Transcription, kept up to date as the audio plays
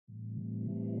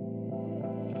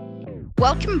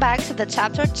Welcome back to the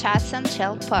Chapter Chats and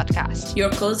Chill podcast.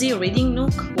 Your cozy reading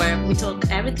nook where we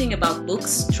talk everything about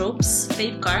books, tropes,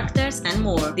 fave characters, and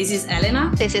more. This is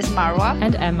Elena. This is Marwa.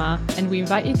 And Emma. And we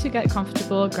invite you to get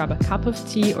comfortable, grab a cup of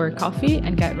tea or coffee,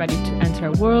 and get ready to enter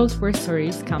a world where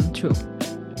stories come true.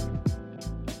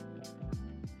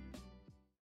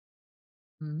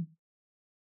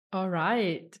 All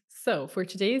right. So for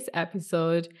today's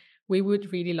episode, we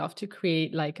would really love to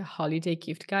create like a holiday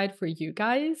gift guide for you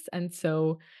guys. And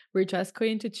so we're just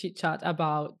going to chit chat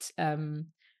about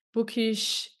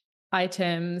bookish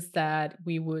items that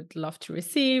we would love to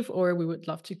receive or we would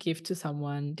love to give to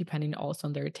someone, depending also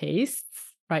on their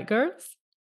tastes. Right, girls?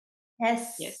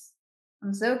 Yes.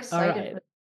 I'm so All excited. right.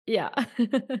 Yeah.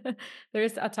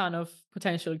 There's a ton of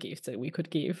potential gifts that we could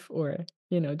give or,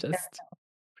 just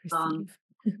receive.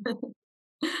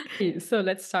 Okay, so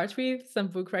let's start with some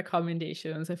book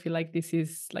recommendations. I feel like this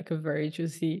is like a very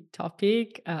juicy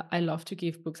topic. I love to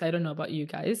give books. I don't know about you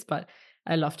guys, but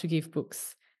I love to give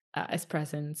books as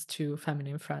presents to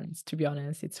family and friends. To be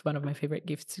honest, it's one of my favorite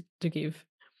gifts to give.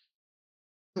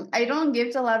 I don't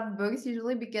gift a lot of books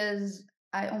usually because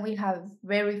I only have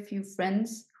very few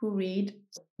friends who read.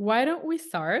 Why don't we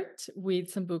start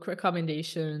with some book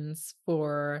recommendations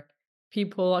for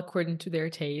people according to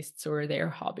their tastes or their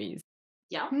hobbies?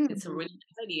 Yeah, it's a really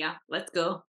nice idea. Let's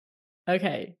go.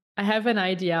 Okay. I have an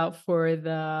idea for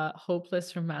the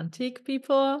hopeless romantic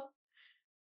people.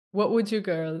 What would you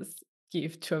girls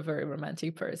give to a very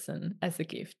romantic person as a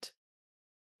gift?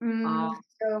 In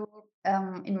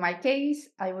my case,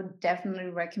 I would definitely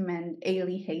recommend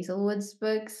Ailey Hazelwood's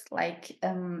books. Like, I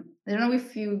don't know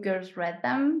if you girls read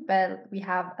them, but we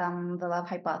have The Love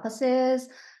Hypothesis,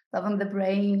 Love on the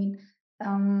Brain,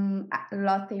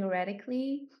 Love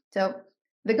Theoretically. So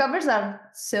the covers are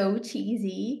so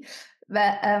cheesy,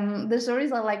 but the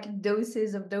stories are like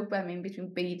doses of dopamine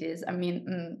between pages. I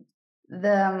mean,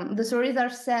 the stories are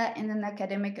set in an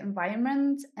academic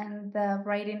environment, and the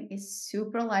writing is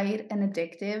super light and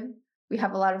addictive. We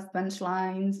have a lot of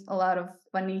punchlines, a lot of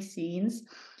funny scenes.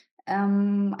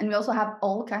 And we also have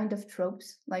all kinds of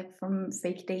tropes, like from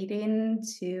fake dating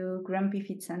to grumpy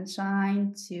feet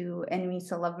sunshine to enemies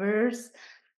to lovers.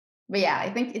 But yeah,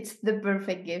 I think it's the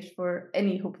perfect gift for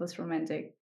any hopeless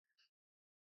romantic.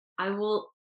 I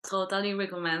will totally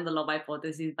recommend The Love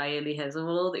Hypothesis by Ellie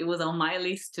Hazelwood. It was on my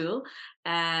list too.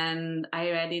 And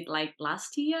I read it like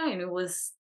last year and it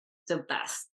was the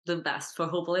best for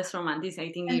hopeless romantics.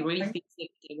 I think it really fits the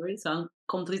category. So I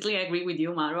completely agree with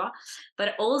you, Marwa.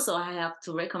 But also I have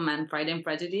to recommend Pride and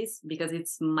Prejudice because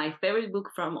it's my favorite book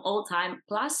from all time.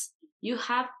 Plus you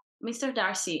have Mr.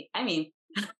 Darcy. I mean,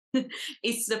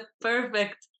 it's the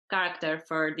perfect character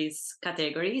for this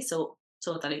category. So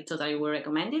totally will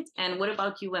recommend it. And what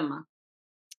about you, Emma?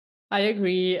 I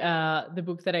agree. The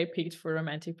book that I picked for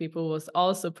romantic people was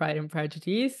also Pride and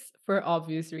Prejudice for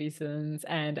obvious reasons.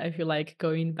 And I feel like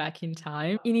going back in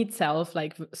time in itself,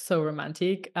 like so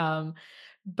romantic.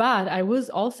 But I was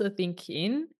also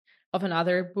thinking of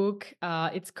another book.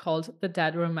 It's called The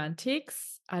Dead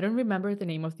Romantics. I don't remember the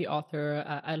name of the author.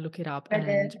 I'll look it up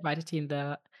and write it in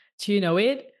the... Do you know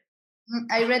it?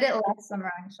 I read it last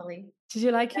summer, actually. Did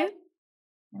you like it?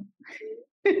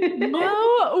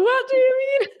 No, what do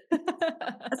you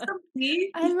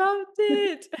mean? I loved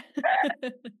it.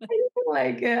 I don't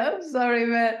like it. I'm sorry,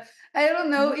 but I don't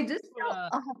know. It just felt,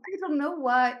 I don't know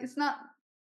why. It's not.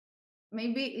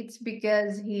 Maybe it's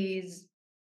because he's,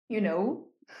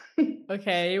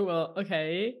 Okay, well,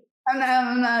 okay.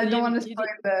 I don't want to spoil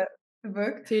the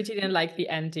book. So you didn't like the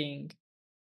ending,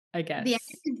 I guess. The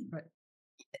ending is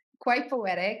quite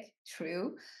poetic,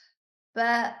 true,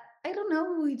 but I don't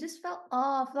know. We just felt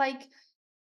off. Like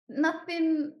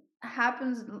nothing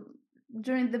happens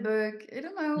during the book. I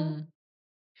don't know.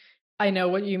 I know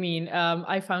what you mean.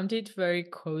 I found it very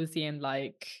cozy and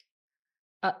like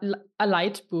a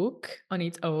light book on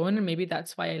its own. Maybe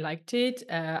that's why I liked it.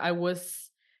 I was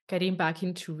getting back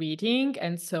into reading,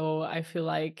 and so I feel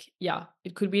like, yeah,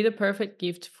 it could be the perfect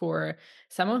gift for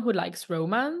someone who likes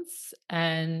romance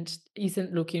and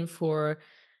isn't looking for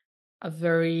a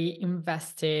very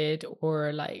invested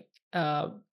or like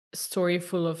story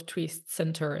full of twists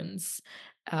and turns.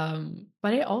 But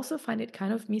I also find it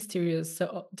kind of mysterious.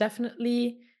 So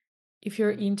definitely, if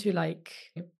you're into like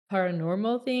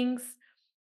paranormal things,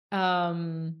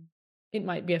 it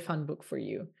might be a fun book for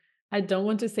you. I don't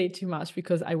want to say too much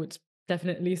because I would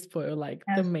definitely spoil like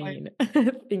the main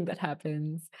thing that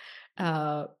happens.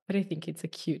 But I think it's a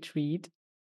cute read.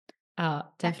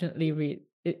 Definitely read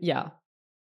it. Yeah.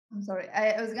 I'm sorry.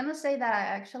 I was gonna say that I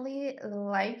actually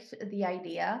liked the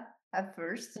idea at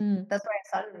first. That's why I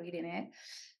started reading it.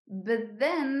 But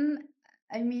then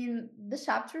I mean, the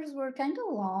chapters were kind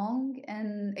of long,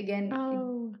 and again,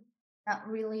 Oh. not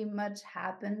really much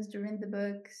happens during the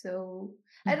book. So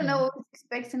I don't Mhm. know. I was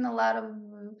expecting a lot of,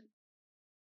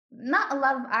 not a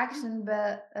lot of action,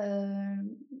 but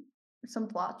some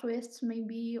plot twists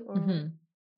maybe, or Mhm.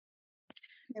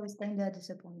 I was kind of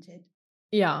disappointed.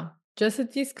 Yeah. Just a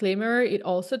disclaimer, it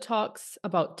also talks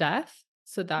about death.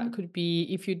 So that Mm. could be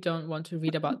if you don't want to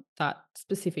read about that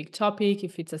specific topic,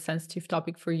 if it's a sensitive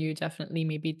topic for you, definitely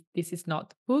maybe this is not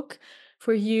the book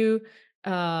for you.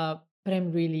 But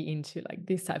I'm really into like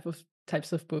this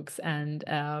types of books and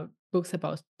books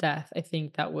about death. I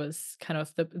think that was kind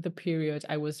of the period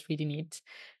I was reading it.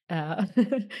 Uh,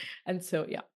 and so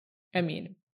yeah, I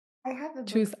mean, I have a book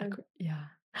choose for yeah.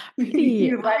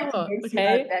 Really? you like Oh, books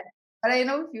about okay. that, but I don't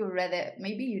know if you read it.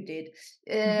 Maybe you did.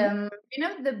 Mhm. You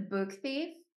know the Book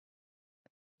Thief?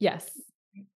 Yes.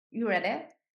 You read it?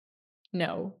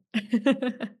 No.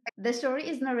 The story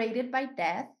is narrated by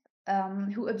Death,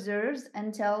 who observes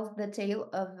and tells the tale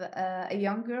of a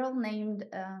young girl named,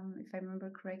 if I remember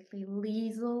correctly,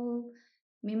 Liesel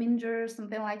Miminger,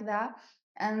 something like that.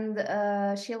 And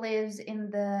she lives in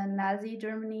the Nazi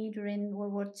Germany during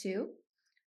World War II.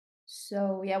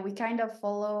 So yeah, we kind of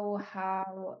follow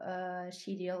how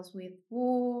she deals with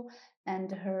war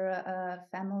and her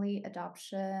family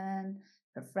adoption,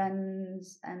 her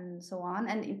friends, and so on.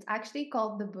 And it's actually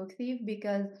called The Book Thief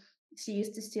because she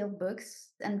used to steal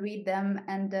books and read them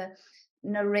and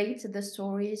narrate the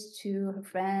stories to her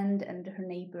friend and her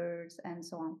neighbors and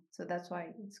so on. So that's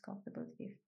why it's called The Book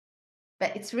Thief.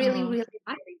 But it's really, Oh, really,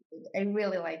 really good. I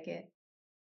really like it.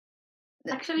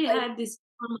 Actually But had this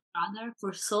on my radar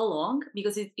for so long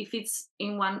because if it's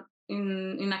in one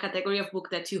in a category of book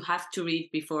that you have to read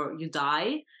before you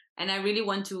die, and I really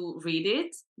want to read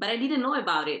it, but I didn't know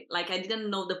about it. Like I didn't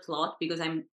know the plot because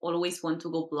I'm always want to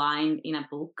go blind in a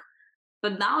book.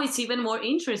 But now it's even more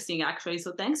interesting actually.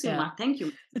 So thanks you, yeah. Thank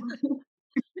you.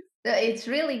 It's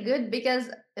really good because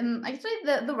actually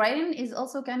the writing is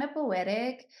also kind of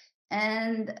poetic,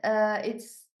 and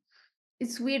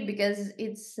it's weird because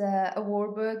it's a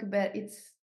war book, but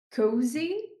it's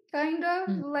cozy, kind of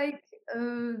Mm. like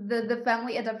the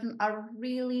family adoption are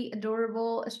really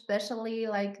adorable, especially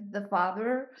like the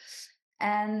father.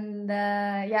 And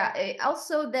yeah,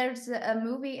 also there's a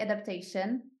movie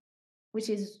adaptation, which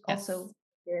is Yes. also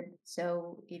good.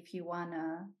 So if you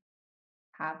wanna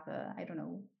have a, I don't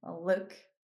know, a look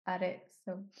at it.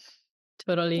 So yeah.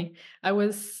 Totally.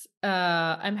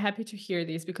 I'm happy to hear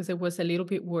this because I was a little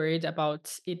bit worried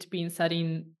about it being set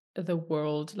in the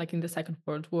world, like in the Second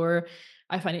World War.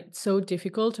 I find it so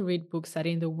difficult to read books set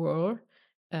in the war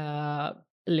uh,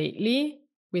 lately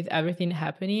with everything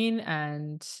happening.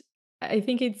 And I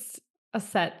think it's a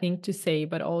sad thing to say,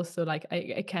 but also like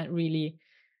I can't really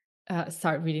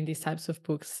start reading these types of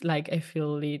books. Like I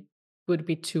feel it would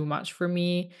be too much for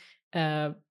me.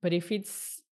 But if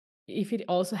it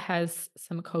also has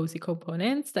some cozy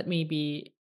components, that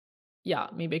maybe yeah,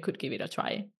 maybe I could give it a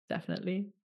try. Definitely.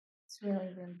 It's really,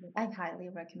 really good. I highly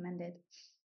recommend it.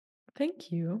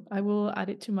 Thank you. I will add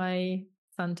it to my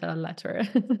Santa letter.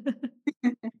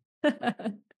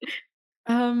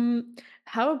 um,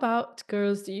 how about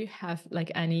girls? Do you have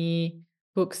like any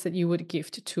books that you would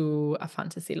gift to a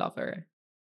fantasy lover?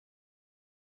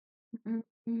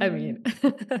 I mean,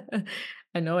 Mm.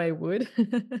 I know I would.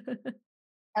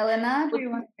 Elena, do you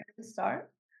want to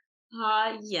start?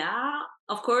 Yeah,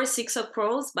 of course, Six of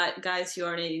Crows, but guys, you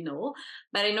already know.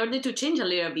 But in order to change a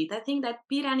little bit, I think that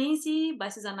Piranesi by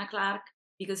Susanna Clark,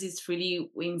 because it's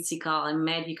really whimsical and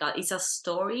magical, it's a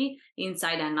story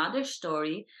inside another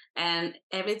story, and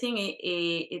everything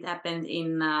it happened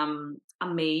in a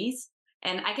maze.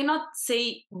 And I cannot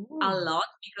say a Ooh. lot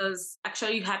because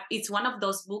actually it's one of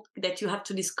those books that you have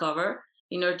to discover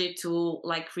in order to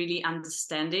like really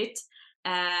understand it,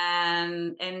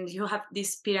 and you have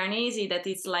this Piranesi that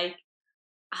is like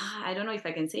I don't know if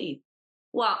I can say it.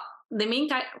 Well, the main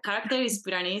character is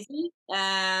Piranesi,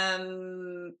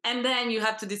 and then you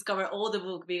have to discover all the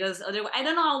book because otherwise I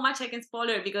don't know how much I can spoil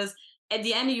it because at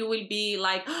the end you will be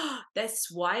like, oh, that's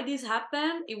why this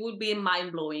happened. It would be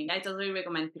mind blowing. I totally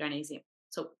recommend Piranesi.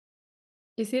 So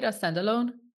Is it a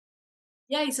standalone?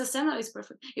 yeah, it's a standard. It's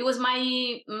perfect. It was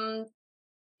my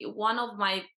one of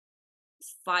my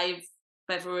five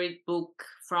favorite book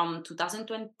from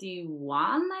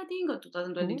 2021, I think, or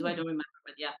 2022. I Ooh. don't remember,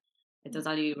 but yeah, I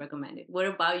totally recommend it. What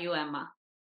about you, Emma?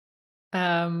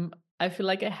 I feel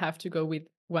like I have to go with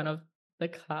one of the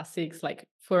classics, like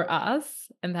for us,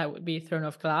 and that would be Throne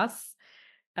of Glass,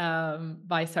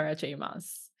 by Sarah J.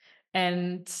 Maas.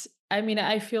 And I mean,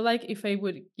 I feel like if I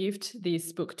would gift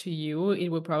this book to you, it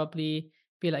would probably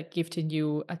be like gifting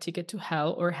you a ticket to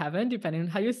hell or heaven, depending on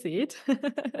how you see it,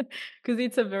 because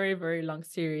it's a very, very long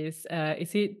series.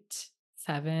 Is it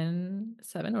seven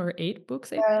or eight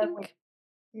books? I Wait, think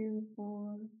 2,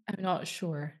 4, I'm not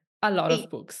sure. A lot of 8,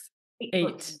 books. 8 Eight.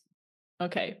 books.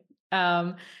 Okay.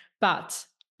 But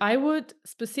I would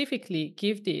specifically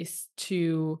give this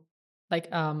to like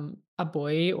a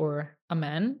boy or a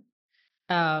man,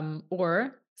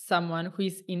 or someone who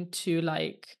is into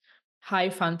like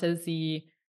high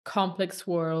fantasy, complex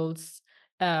worlds.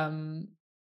 And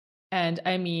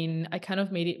I mean, I kind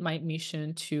of made it my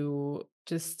mission to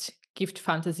just gift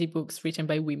fantasy books written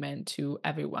by women to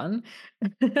everyone.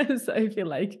 So I feel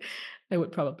like that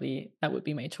would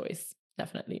be my choice,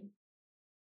 definitely.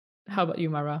 How about you,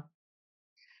 Mara?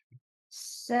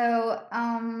 So,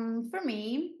 for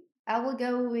me, I will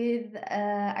go with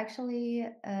actually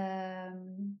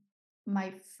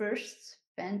my first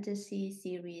fantasy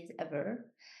series ever,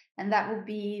 and that would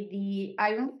be the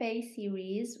Iron Face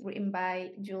series written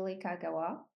by Julie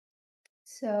Kagawa.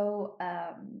 So,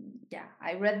 yeah,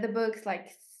 I read the books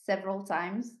like several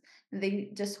times. And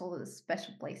they just hold a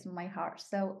special place in my heart.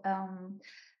 So,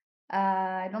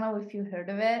 I don't know if you heard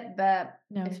of it, but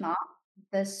if No. not,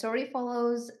 the story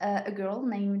follows a girl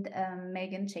named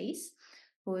Megan Chase,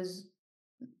 who's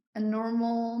a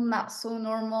normal, not so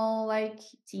normal, like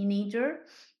teenager,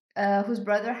 whose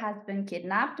brother has been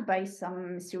kidnapped by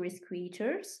some mysterious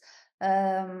creatures.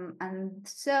 And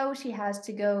so she has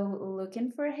to go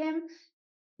looking for him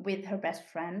with her best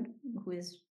friend, who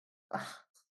is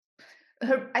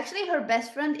her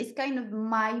best friend is kind of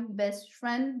my best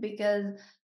friend because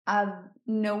I've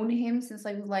known him since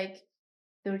I was like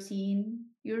 13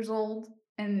 years old,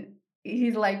 and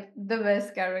he's like the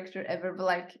best character ever, but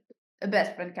like a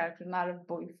best friend character, not a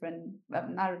boyfriend,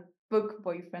 not a book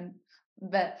boyfriend.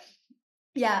 But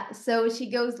yeah, so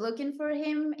she goes looking for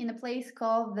him in a place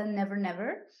called the Never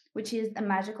Never, which is a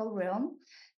magical realm.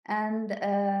 And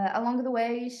along the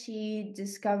way, she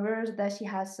discovers that she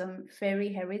has some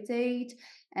fairy heritage,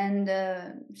 and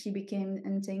she became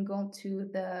entangled to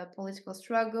the political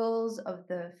struggles of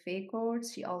the Fae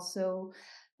courts. She also,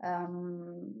 yeah,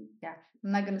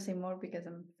 I'm not gonna say more because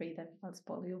I'm afraid that I'll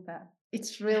spoil you, but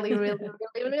it's really, really,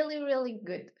 really, really, really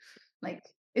good. Like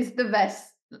it's the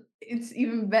best. It's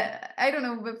even better. I don't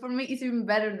know, but for me, it's even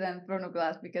better than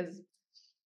Chronoglass because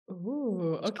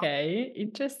Ooh, okay.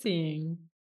 Interesting.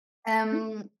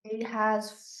 it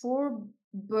has 4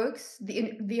 books.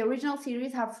 The original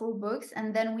series have 4 books,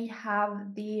 and then we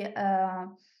have the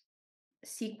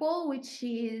sequel, which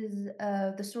is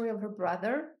the story of her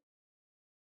brother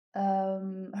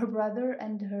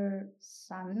and her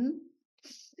son.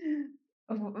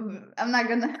 I'm not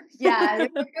gonna, yeah, I'm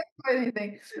not gonna say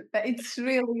anything, but it's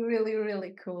really, really,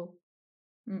 really cool.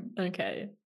 Okay.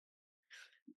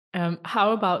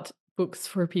 How about books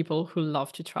for people who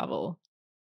love to travel?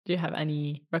 Do you have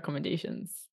any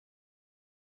recommendations?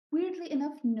 Weirdly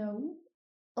enough, no.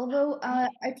 Although I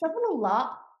travel a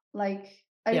lot, like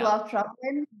I Yeah. love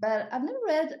traveling, but I've never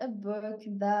read a book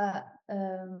that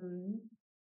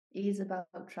is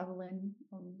about traveling.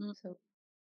 Mm, So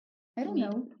I don't Me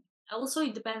know. also,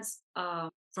 it depends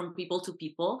from people to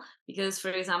people, because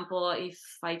for example, if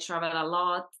I travel a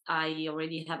lot, I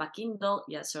already have a Kindle,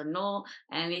 yes or no,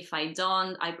 and if I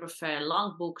don't, I prefer a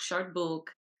long book, short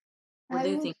book. What do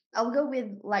you think? I'll go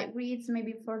with light reads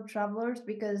maybe for travelers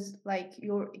because like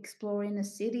you're exploring a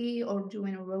city or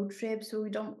doing a road trip, so we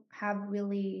don't have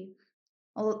really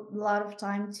a lot of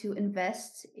time to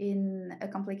invest in a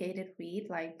complicated read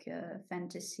like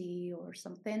fantasy or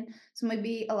something. So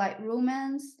maybe a light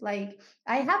romance. Like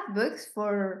I have books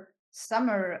for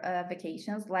summer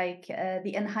vacations, like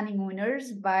The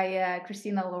Honeymooners by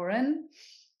Christina Lauren,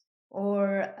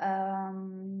 or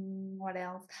what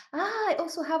else? I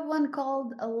also have one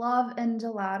called A Love and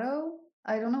Gelato.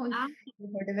 I don't know if Ah,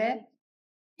 you've heard of it.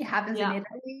 It happens in yeah,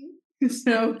 Italy.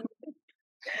 So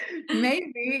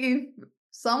maybe if it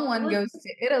someone was. goes to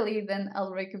Italy, then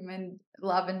I'll recommend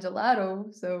Love and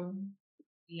Gelato. So,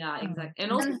 Yeah, Oh, exactly.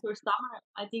 And also and for summer,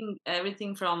 I think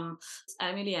everything from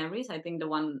Emily Henry's, I think the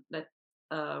one that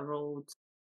wrote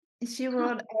she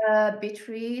wrote Beach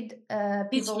Read,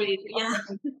 Beach People Read. of Yeah,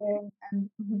 the Nature, and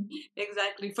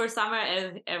exactly. For summer,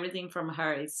 everything from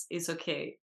her is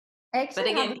okay. I But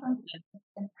actually have again,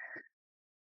 a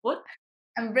what?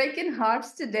 I'm breaking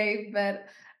hearts today, but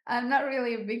I'm not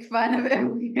really a big fan of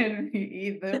Emily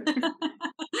Henry either.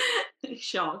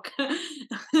 Shock.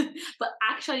 But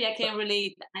actually, I can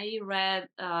relate. I read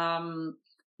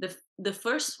the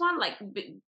first one, like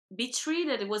Beach Read,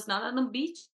 that it was not on the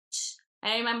beach.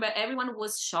 I remember everyone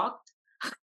was shocked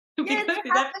Yeah, because it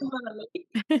it happened on a lake.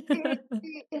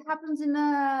 it happens in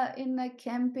a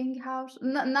camping house.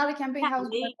 Not a camping Yeah, house,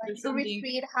 but lake or like a something.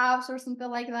 retreat house or something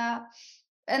like that.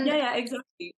 And Yeah,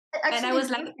 exactly. I And I actually was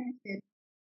never like, finished it.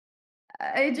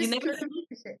 I you just never couldn't finished?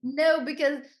 finish it. No,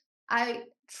 because I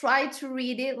tried to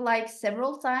read it like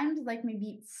several times, like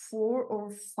maybe 4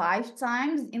 or 5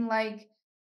 times in like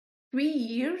 3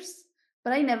 years,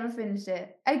 but I never finished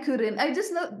it. I couldn't. I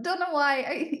just don't know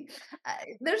why.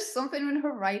 There's something in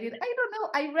her writing. I don't know.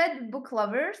 I read Book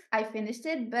Lovers. I finished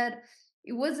it, but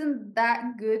it wasn't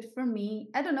that good for me.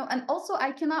 I don't know. And also,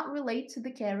 I cannot relate to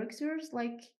the characters.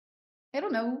 Like, I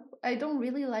don't know. I don't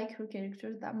really like her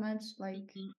characters that much.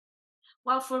 Like, Mhm.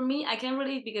 Well, for me, I can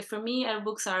relate because for me, our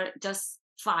books are just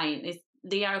fine.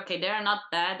 They are okay. They are not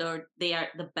bad or they are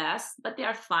the best, but they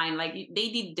are fine. Like they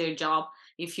did their job.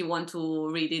 If you want to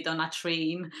read it on a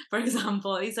train, for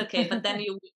example, it's okay. But then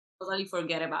you totally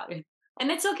forget about it,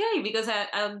 and it's okay because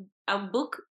a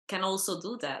book can also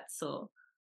do that. So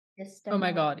yes, Oh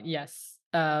my definitely. God, yes.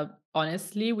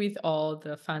 Honestly, with all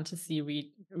the fantasy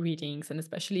readings and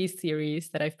especially series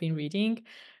that I've been reading,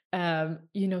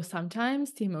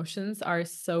 sometimes the emotions are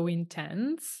so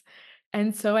intense.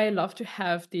 And so I love to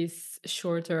have these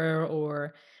shorter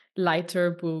or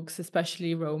lighter books,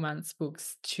 especially romance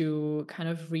books, to kind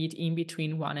of read in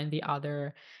between one and the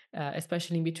other,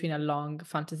 especially in between a long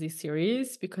fantasy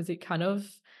series, because it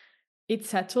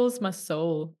settles my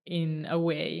soul in a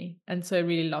way. And so I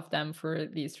really love them for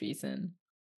this reason.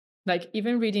 Like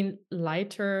even reading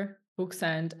lighter books,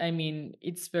 and I mean,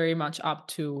 it's very much up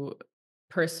to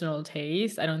personal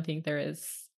taste. I don't think there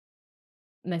is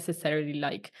necessarily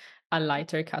like a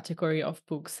lighter category of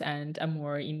books and a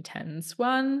more intense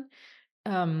one.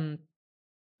 Um,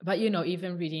 but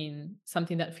even reading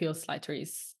something that feels lighter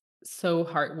is so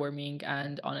heartwarming,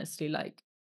 and honestly, like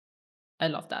I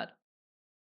love that.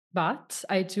 But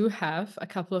I do have a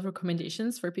couple of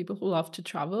recommendations for people who love to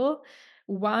travel.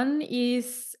 One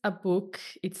is a book,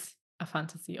 it's a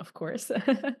fantasy, of course,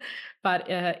 but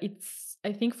it's,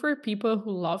 I think, for people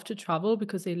who love to travel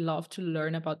because they love to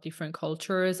learn about different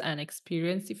cultures and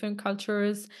experience different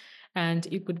cultures. And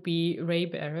it would be Ray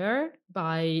Bearer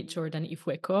by Jordan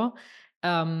Ifueko.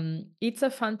 It's a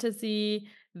fantasy.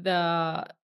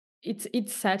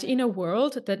 It's set in a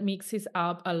world that mixes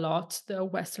up a lot the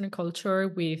Western culture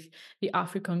with the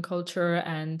African culture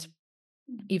and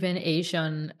even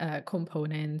Asian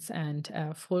components and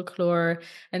folklore.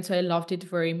 And so I loved it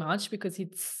very much because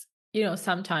it's,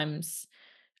 sometimes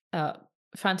uh,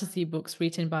 fantasy books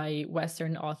written by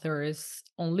Western authors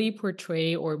only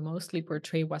portray or mostly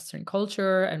portray Western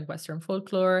culture and Western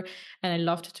folklore. And I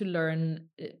loved to learn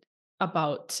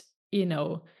about, you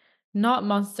know, not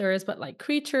monsters, but like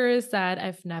creatures that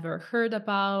I've never heard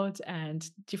about and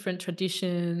different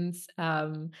traditions.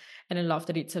 And I love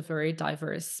that it's a very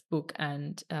diverse book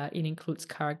and it includes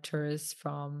characters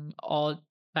from all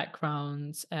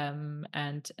backgrounds and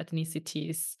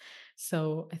ethnicities.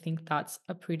 So I think that's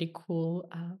a pretty cool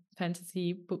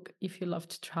fantasy book if you love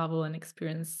to travel and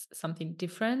experience something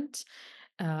different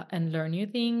and learn new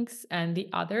things. And the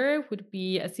other would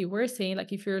be, as you were saying,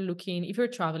 like if you're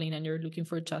traveling and you're looking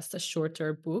for just a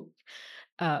shorter book,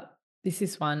 uh, this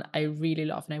is one I really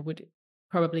love and I would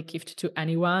probably gift to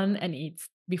anyone. And it's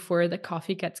Before the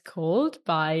Coffee Gets Cold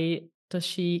by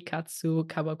Toshikatsu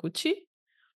Kawaguchi.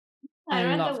 I I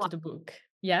read the loved one. the book.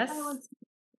 I Yes? was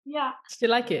yeah, Did you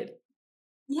like it?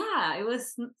 yeah. It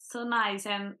was so nice,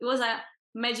 and it was a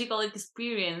magical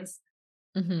experience.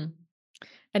 Hmm.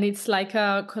 And it's like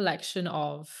a collection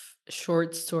of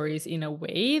short stories in a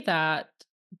way that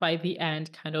by the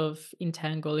end kind of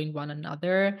entangle in one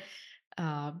another.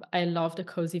 I love the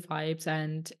cozy vibes.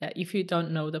 And if you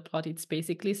don't know the plot, it's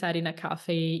basically set in a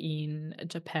cafe in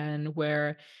Japan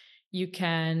where you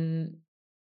can,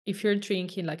 if you're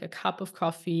drinking like a cup of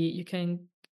coffee, you can,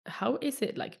 how is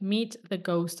it, like meet the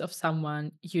ghost of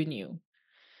someone you knew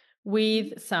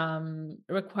with some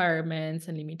requirements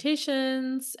and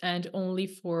limitations, and only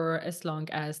for as long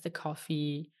as the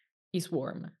coffee is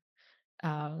warm.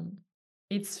 Um,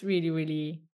 it's really,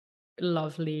 really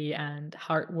lovely and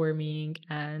heartwarming.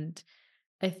 And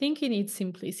I think in its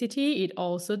simplicity, it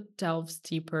also delves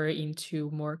deeper into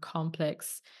more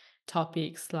complex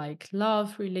topics like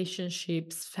love,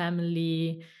 relationships,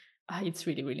 family. It's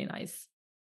really, really nice.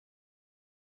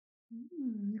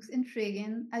 Looks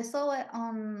intriguing. I saw it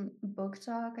on Book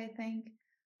Talk, I think,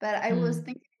 but I was Mm,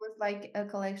 thinking it was like a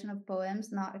collection of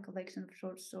poems, not a collection of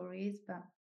short stories. But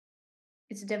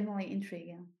it's definitely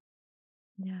intriguing.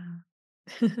 yeah.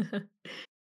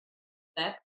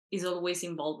 That is always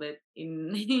involved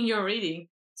in in your reading.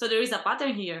 So there is a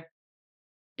pattern here.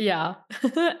 Yeah,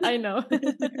 I know.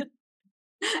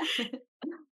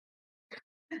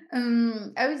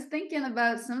 I was thinking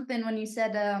about something when you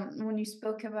said when you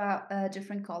spoke about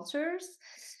different cultures.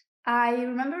 I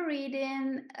remember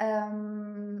reading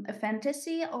a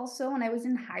fantasy also when I was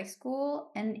in high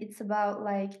school, and it's about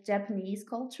like Japanese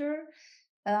culture.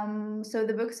 So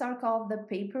the books are called The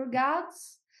Paper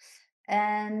Gods,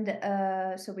 and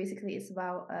so basically it's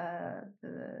about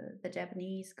the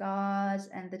Japanese gods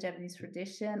and the Japanese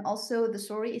tradition. Also, the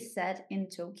story is set in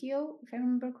Tokyo, if I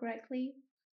remember correctly,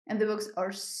 and the books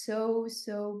are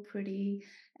so pretty.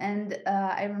 And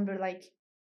I remember like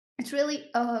it's really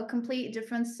a complete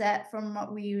different set from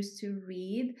what we used to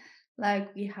read.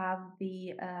 Like we have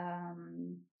the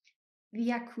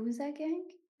Yakuza gang,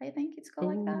 I think it's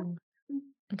called like that. Oh,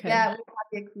 Yeah, okay. we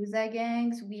have Yakuza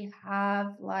gangs. We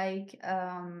have like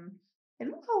I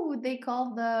don't know what they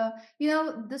call the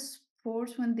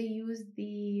sports when they use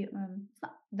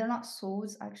they're not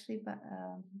swords actually, but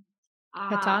I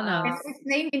know Katanas. its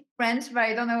name in French, but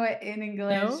I don't know it in No?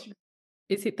 English.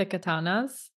 Is it the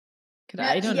katanas? 'Cause No,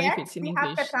 I don't know if yes, it's in we have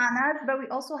English. katanas, but we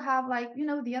also have like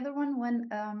the other one when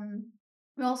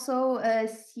we also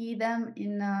see them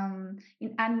in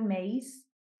animes.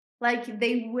 Like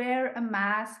they wear a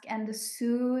mask and a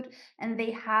suit, and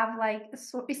they have like a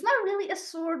sword. It's not really a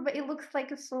sword, but it looks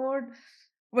like a sword.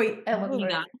 Wait, I look for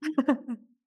Shinigami, it.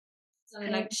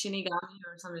 something like Shinigami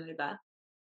or something like that.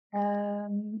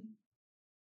 Um,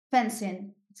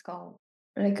 fencing, it's called.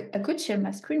 Like I could share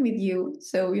my screen with you,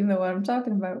 so you know what I'm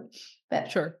talking about. But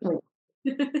Sure. wait.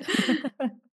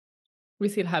 We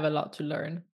still have a lot to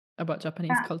learn about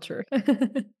Japanese Ah, culture.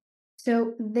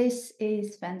 so this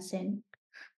is fencing.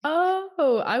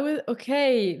 Oh,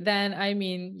 okay. Then I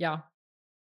mean, yeah,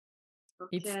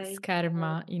 it's Okay.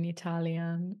 scherma in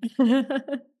Italian.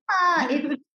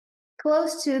 It's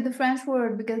close to the French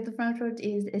word because the French word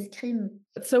is escrime.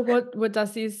 So what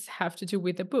does this have to do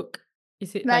with the book?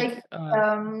 Is it Like like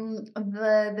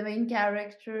the main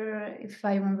character, if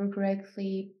I remember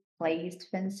correctly, plays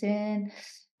fencing,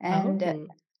 and oh,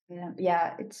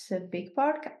 yeah, it's a big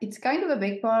part. It's kind of a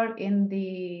big part in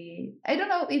the I don't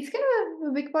know. It's kind of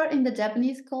a big part in the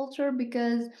Japanese culture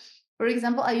because, for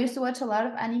example, I used to watch a lot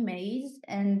of animes,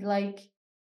 and like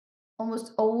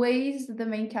almost always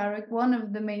one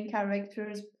of the main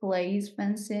characters plays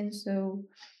fencing. So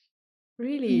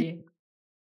really?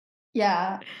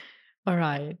 yeah. All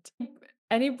right.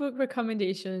 Any book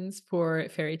recommendations for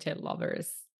fairy tale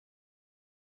lovers?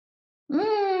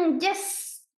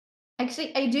 Yes.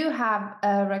 Actually, I do have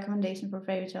a recommendation for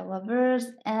fairy tale lovers,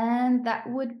 and that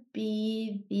would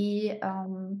be the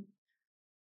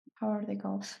how are they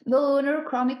called? The Lunar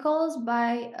Chronicles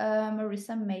by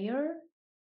Marissa Mayer.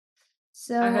 I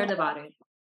So heard about it.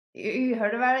 you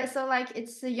heard about it? So like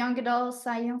it's a young adult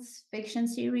science fiction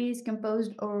series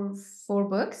composed of 4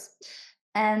 books.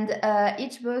 And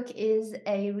each book is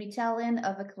a retelling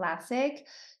of a classic.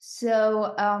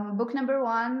 So book number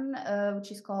 1,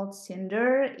 which is called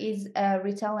Cinder, is a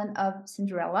retelling of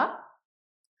Cinderella,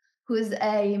 who's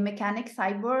a mechanic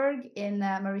cyborg in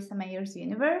Marissa Mayer's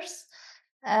universe.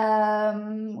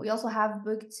 We also have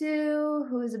book 2,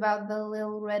 who is about the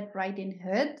Little Red Riding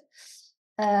Hood.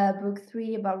 Book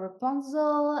 3 about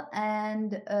Rapunzel,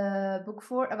 and book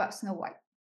 4 about Snow White.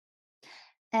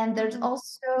 And there's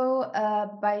also,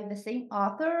 by the same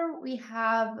author, we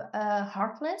have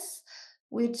Heartless,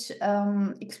 which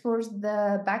explores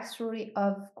the backstory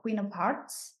of Queen of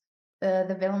Hearts,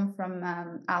 the villain from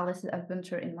Alice's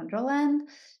Adventure in Wonderland.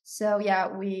 So yeah,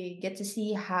 we get to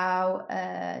see how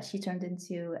she turned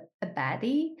into a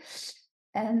baddie.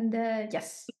 And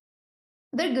yes,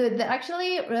 they're good. They're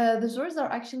actually, the stories are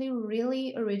actually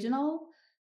really original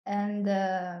and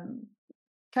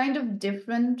kind of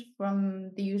different from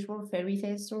the usual fairy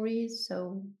tale stories.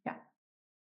 So yeah.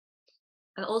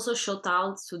 And also shout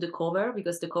out to the cover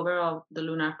because the cover of the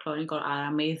Lunar Chronicle are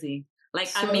amazing. Like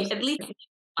I So, mean, at least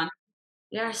one.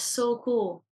 They are so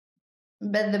cool.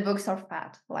 but the books are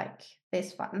fat, like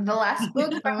this fat. The last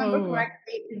book, if I remember Oh,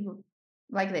 correctly, is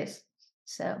like this.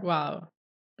 So wow.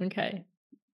 Okay.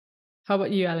 How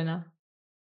about you, Elena?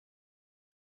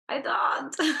 I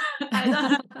don't. I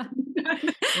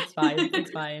don't. It's fine.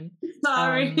 It's fine.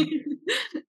 Sorry.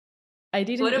 I What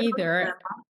didn't about either.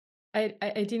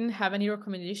 I didn't have any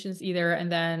recommendations either.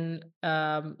 And then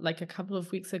like a couple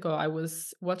of weeks ago, I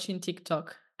was watching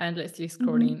TikTok, endlessly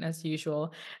scrolling as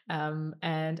usual.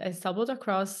 And I stumbled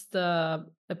across the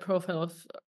profile of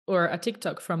or a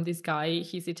TikTok from this guy.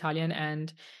 He's Italian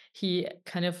and he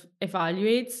kind of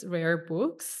evaluates rare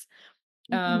books.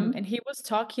 And he was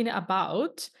talking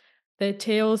about the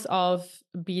tales of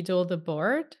Beedle the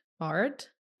Bard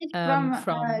it's from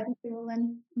from J.K.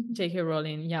 Rowling. J.K.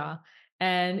 Rowling, yeah.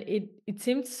 And it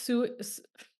seemed so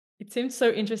it seems so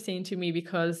interesting to me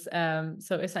because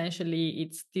so essentially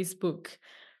it's this book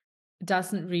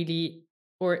doesn't really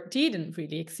or didn't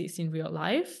really exist in real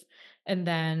life, and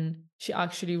then she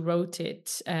actually wrote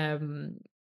it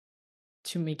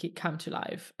to make it come to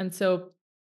life. And so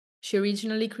she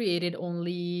originally created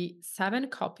only 7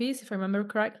 copies, if I remember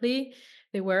correctly.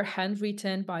 They were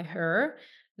handwritten by her.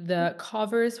 The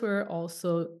covers were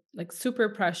also like super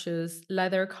precious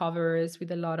leather covers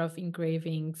with a lot of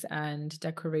engravings and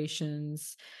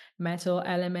decorations, metal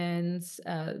elements,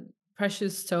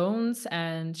 precious stones.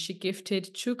 And she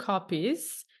gifted 2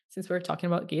 copies. Since we're talking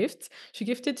about gifts, she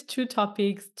gifted 2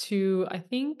 topics to, I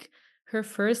think, her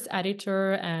first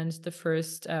editor and the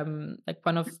first like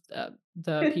one of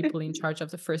the people in charge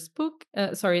of the first book,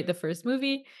 the first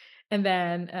movie. And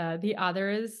then the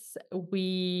others,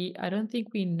 I don't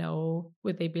think we know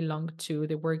what they belong to.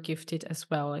 They were gifted as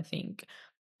well, I think.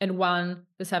 And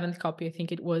the 7th copy, I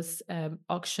think it was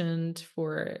auctioned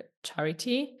for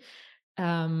charity.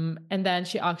 And then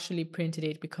she actually printed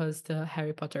it because the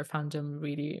Harry Potter fandom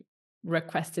really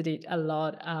requested it a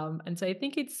lot. And so I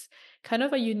think it's kind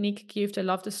of a unique gift. I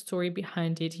love the story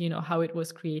behind it, how it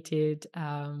was created.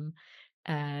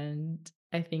 And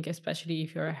I think especially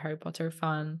if you're a Harry Potter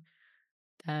fan,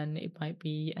 then it might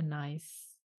be a nice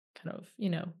kind of,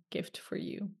 gift for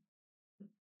you.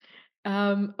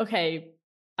 Okay.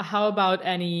 How about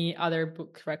any other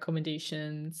book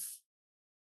recommendations?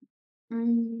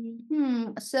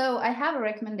 So I have a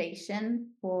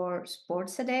recommendation for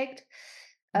Sports Addict.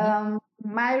 Mhm.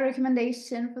 My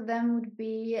recommendation for them would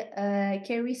be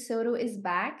Carrie Soto is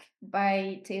Back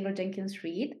by Taylor Jenkins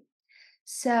Reid.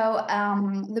 So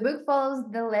the book follows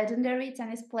the legendary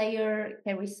tennis player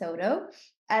Carrie Soto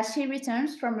as she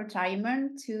returns from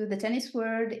retirement to the tennis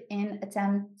world in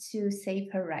attempt to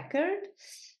save her record.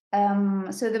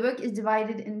 So the book is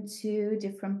divided into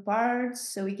different parts.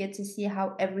 So we get to see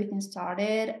how everything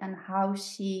started and how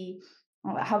the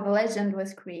legend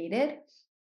was created.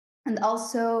 And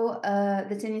also,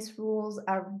 the tennis rules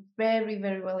are very,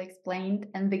 very well explained,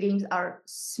 and the games are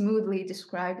smoothly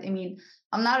described. I mean,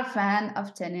 I'm not a fan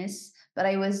of tennis, but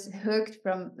I was hooked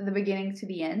from the beginning to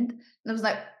the end. And I was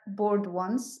like bored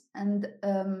once. And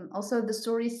also, the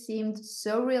story seemed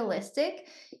so realistic.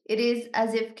 It is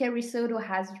as if Carrie Soto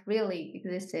has really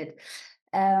existed.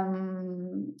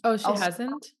 Oh, she Also,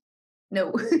 hasn't?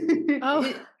 no, Oh,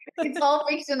 it's all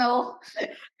fictional.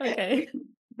 okay.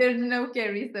 There's no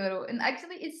Carrie Soto. And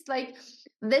actually, it's like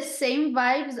the same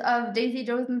vibes of Daisy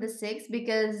Jones and the Six,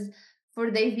 because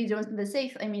for Daisy Jones and the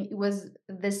Six, I mean, it was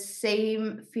the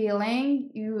same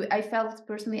feeling. I felt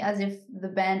personally as if the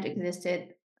band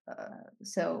existed.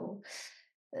 So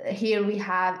here we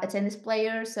have a tennis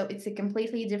player, so it's a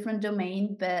completely different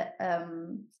domain, but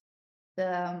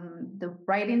the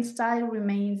writing style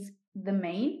remains the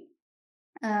main.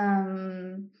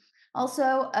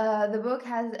 Also, the book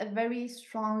has a very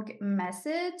strong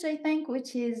message, I think,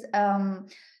 which is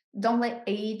don't let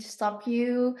age stop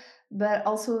you, but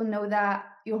also know that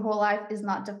your whole life is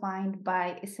not defined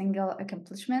by a single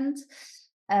accomplishment.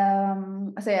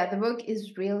 So yeah, the book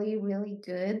is really, really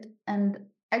good, and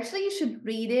actually, you should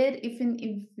read it even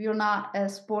if you're not a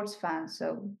sports fan.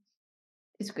 So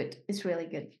it's good. It's really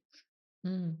good.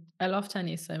 I love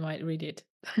tennis, so I might read it.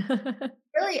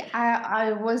 Really,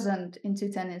 I wasn't into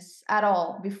tennis at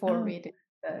all before Oh. reading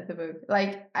the book.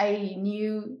 Like I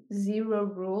knew zero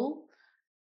rule,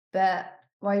 but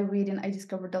while reading, I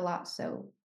discovered a lot.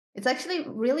 So it's actually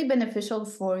really beneficial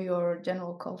for your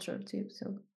general culture too.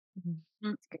 So Mhm.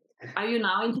 it's good. Are you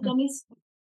now into tennis?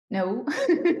 No,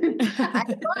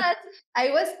 I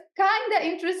was kind of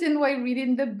interested while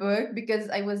reading the book because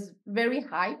I was very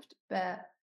hyped, but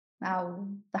now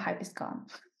the hype is gone.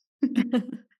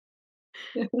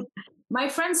 My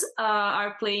friends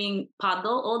are playing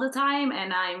paddle all the time,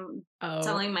 and I'm Oh.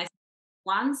 telling myself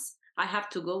once I have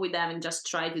to go with them and just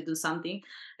try to do something,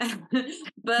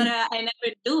 but I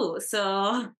never do.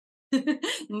 So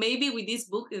maybe with this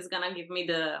book is gonna give me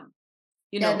the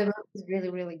Yeah, the book is really,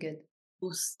 really good.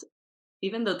 boost.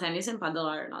 Even though tennis and paddle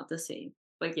are not the same,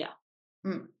 but yeah.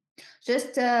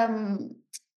 Just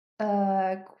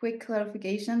quick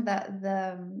clarification that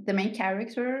the main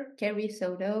character, Carrie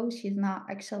Soto, she's not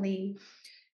actually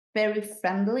very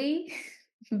friendly,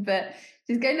 but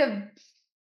she's kind of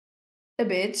a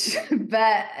bitch.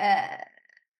 But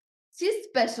she's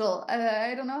special.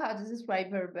 I don't know how to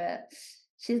describe her, but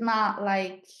she's not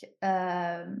like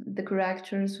the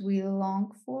characters we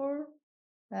long for.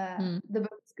 The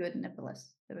book is good,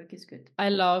 nevertheless. The book is good. I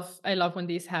love when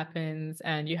this happens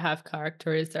and you have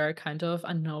characters that are kind of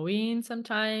annoying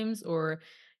sometimes, or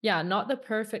Yeah, not the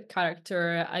perfect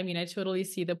character. I mean, I totally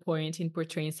see the point in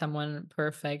portraying someone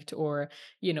perfect or,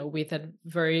 with a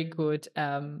very good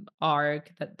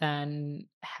arc that then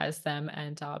has them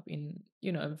end up in,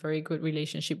 a very good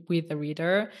relationship with the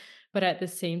reader. But at the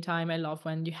same time, I love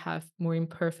when you have more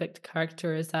imperfect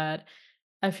characters that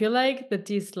I feel like the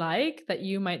dislike that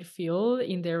you might feel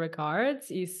in their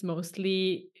regards is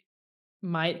mostly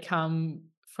might come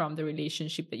from the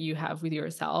relationship that you have with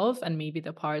yourself and maybe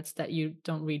the parts that you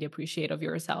don't really appreciate of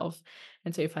yourself.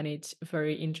 And so I find it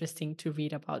very interesting to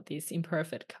read about these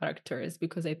imperfect characters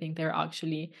because I think they're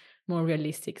actually more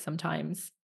realistic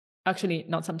sometimes. Actually,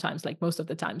 not sometimes, like most of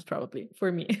the times, probably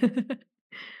for me.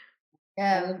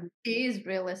 She is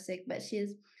realistic, but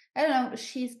I don't know,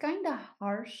 she's kind of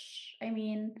harsh. I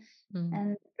mean, Mm.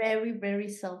 and very, very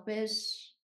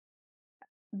selfish, I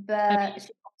but mean,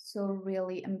 she's also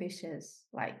really ambitious.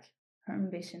 Like her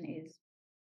ambition is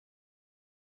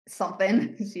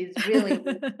something. She's really,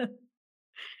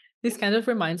 this kind of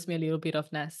reminds me a little bit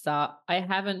of Nesta. I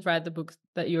haven't read the books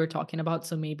that you were talking about,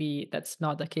 so maybe that's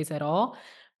not the case at all.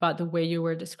 But the way you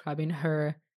were describing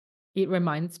her, it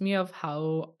reminds me of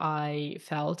how I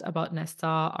felt about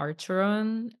Nesta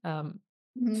Archeron,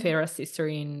 Mhm. Farah's sister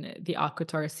in the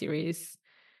Akotar series.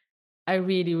 I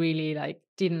really, really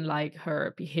didn't like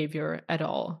her behavior at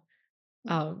all.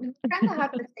 We Um, kind of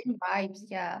have the same vibes.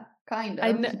 Yeah, kind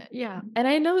of. yeah, and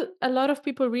I know a lot of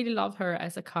people really love her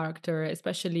as a character,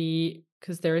 especially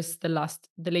because there's the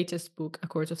latest book, A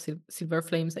Court of Silver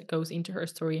Flames, that goes into her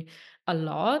story a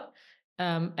lot.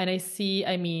 And I see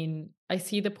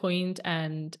the point,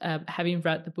 and having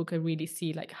read the book, I really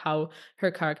see how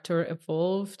her character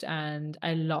evolved, and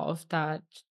I love that.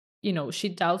 She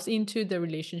delves into the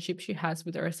relationship she has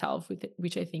with herself,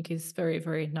 which I think is very,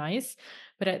 very nice.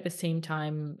 But at the same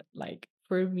time,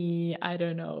 for me, I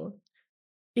don't know.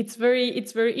 It's very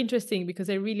interesting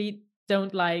because I really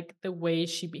don't like the way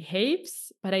she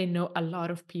behaves, but I know a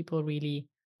lot of people really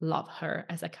love her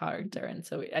as a character, and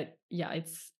so yeah,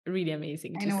 it's really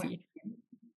amazing I to know what see. you mean.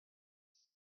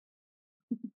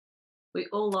 We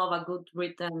all love a good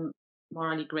written,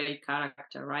 morally great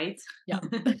character, right? Yeah.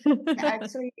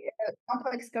 Actually,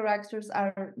 complex characters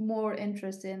are more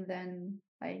interesting than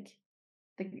like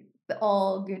the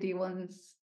all goody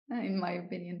ones, in my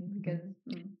opinion, because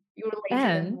you relate to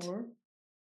them And more.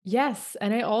 yes,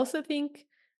 and I also think,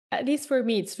 at least for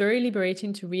me, it's very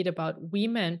liberating to read about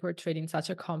women portrayed in such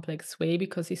a complex way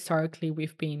because historically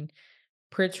we've been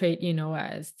portrayed,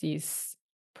 as this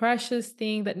precious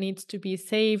thing that needs to be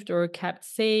saved or kept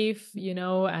safe,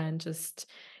 and just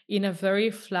in a very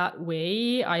flat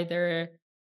way, either,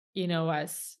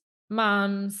 as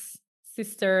moms,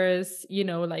 sisters,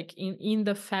 like in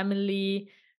the family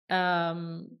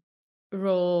um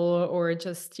role, or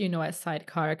just, as side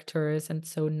characters. And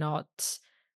so not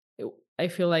I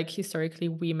feel like historically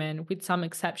women, with some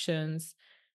exceptions,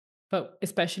 but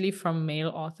especially from male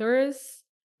authors,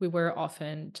 we were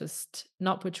often just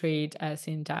not portrayed as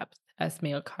in depth as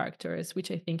male characters,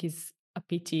 which I think is a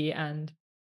pity. And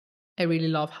I really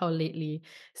love how lately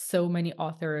so many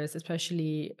authors,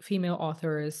 especially female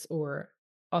authors or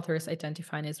authors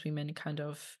identifying as women, kind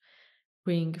of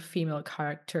bring female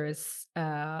characters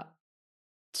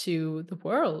to the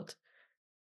world.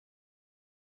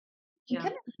 I Yeah.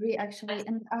 kind of agree, actually,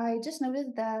 and I just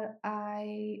noticed that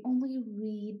I only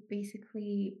read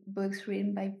basically books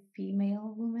written by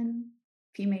female women,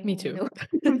 Me female too.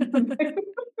 widow.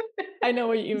 I know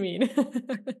what you mean.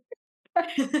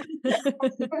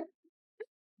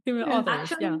 Female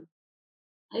authors, yeah. Actually,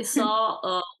 I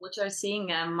saw what you're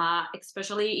saying, Emma,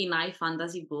 especially in high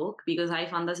fantasy book, because high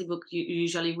fantasy book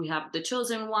usually we have the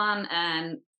chosen one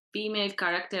and female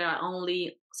character are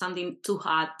only something to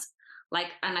add,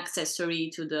 like an accessory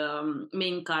to the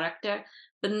main character.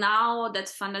 But now that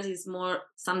fantasy is more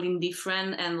something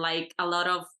different, and like a lot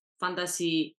of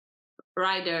fantasy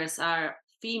writers are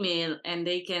female and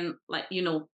they can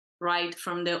write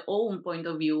from their own point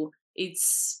of view.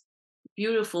 It's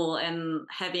beautiful, and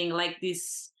having like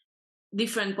this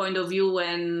different point of view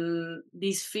and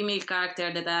this female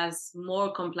character that has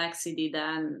more complexity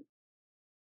than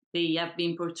they have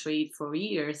been portrayed for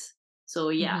years. So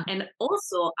yeah, Mhm. and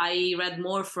also I read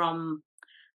more from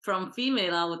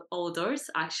female authors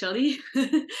actually.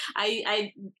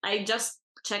 I I just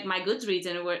checked my Goodreads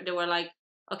and they were like,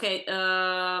 okay,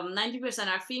 90%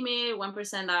 are female,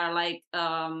 1% are like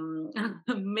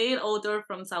male author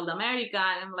from South America,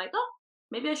 and I'm like, oh,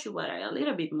 maybe I should wear a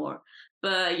little bit more.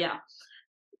 But yeah,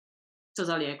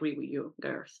 totally agree with you,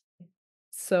 girls.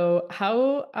 So,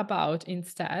 how about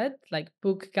instead, like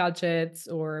book gadgets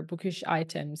or bookish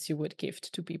items you would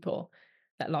gift to people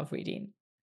that love reading?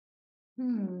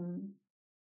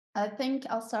 I think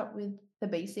I'll start with the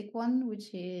basic one,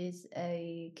 which is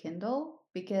a Kindle,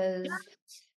 because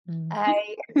Mm.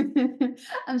 I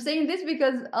I'm saying this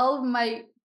because all of my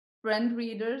friend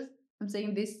readers, I'm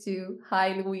saying this to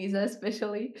hi Louisa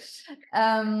especially,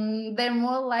 they're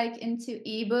more like into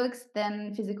ebooks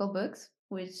than physical books,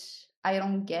 which I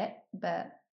don't get,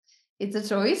 but it's a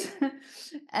choice.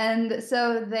 And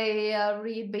so they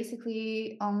read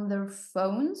basically on their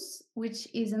phones, which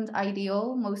isn't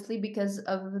ideal, mostly because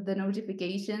of the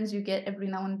notifications you get every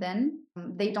now and then.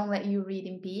 They don't let you read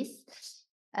in peace.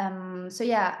 So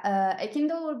yeah, a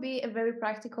Kindle would be a very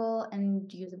practical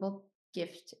and usable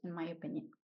gift, in my opinion.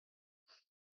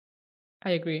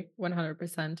 I agree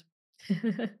 100%.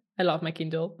 I love my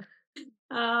Kindle.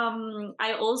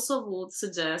 I also would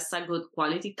suggest a good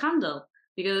quality candle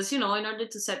because, in order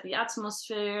to set the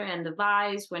atmosphere and the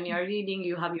vibes when you're reading,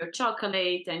 you have your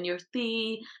chocolate and your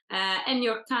tea and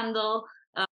your candle.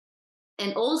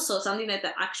 And also something that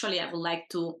actually I would like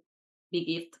to be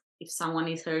gift if someone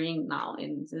is hearing now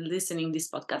and listening this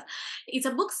podcast. It's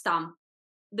a book stamp.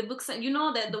 The books, that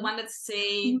the one that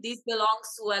say Mhm. this belongs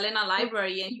to Elena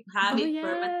Library, and you have Oh, it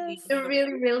permanently yes. in They're your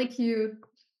really, really cute.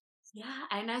 yeah.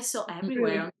 And I saw Mm.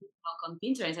 everywhere Really. on TikTok, on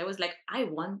Pinterest. I was like, I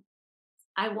want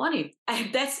it.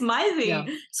 That's my Yeah.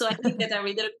 thing. So I think that a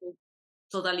reader could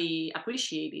totally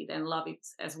appreciate it and love it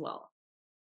as well.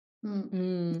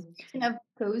 Mm. Speaking of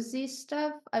cozy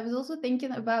stuff, I was also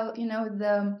thinking about,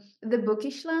 the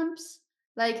bookish lamps.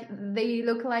 Like they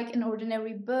look like an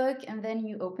ordinary book, and then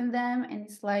you open them, and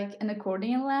it's like an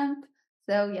accordion lamp.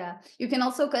 So yeah, you can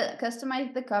also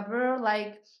customize the cover,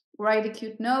 like write a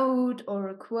cute note or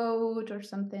a quote or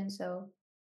something. So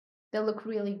they look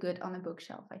really good on a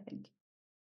bookshelf, I think.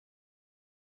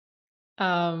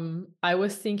 I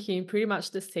was thinking pretty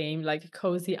much the same, like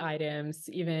cozy items,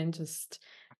 even just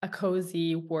a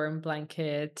cozy warm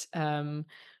blanket.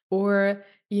 Or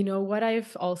what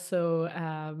I've also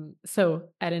so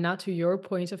Elena, to your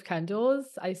point of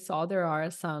candles, I saw there are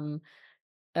some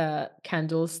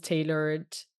candles tailored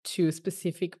to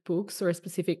specific books or a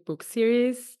specific book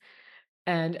series.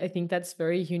 And I think that's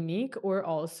very unique. Or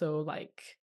also,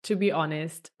 like, to be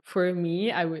honest, for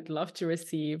me, I would love to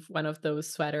receive one of those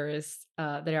sweaters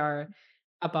that are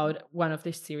about one of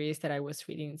the series that I was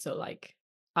reading. So, like,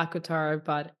 Akotar,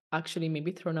 but actually,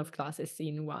 maybe Throne of Glass is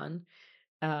in one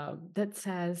that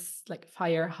says, like,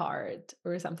 Fire Heart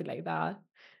or something like that.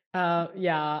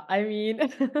 Yeah, I mean,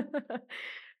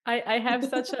 I have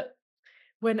such a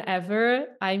whenever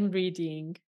I'm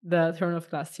reading the Throne of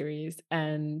Glass series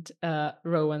and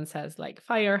Rowan says like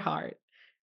Fireheart,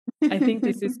 I think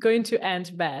this is going to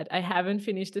end bad. I haven't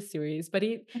finished the series, but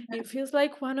it feels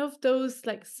like one of those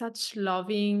like such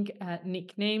loving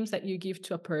nicknames that you give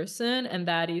to a person, and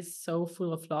that is so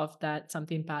full of love that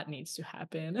something bad needs to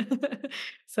happen.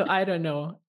 So I don't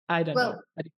know. I don't know. Well,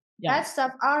 But yeah, bad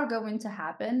stuff are going to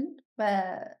happen,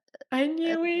 but I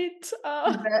knew it.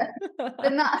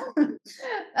 but not.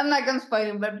 I'm not gonna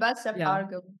spoil it, but bad stuff Yeah, are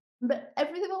going. But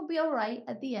everything will be all right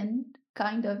at the end,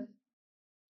 kind of,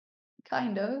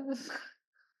 kind of.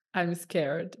 I'm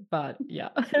scared, but yeah.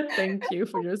 Thank you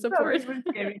for your Not support. even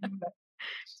scary, but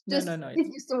No, just no, no.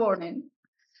 it's just a warning.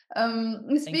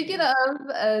 Thank Speaking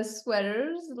you. of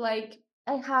sweaters, like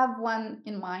I have one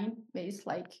in mind. But it's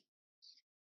like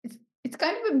it's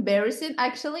kind of embarrassing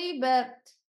actually, but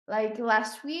like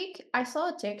last week I saw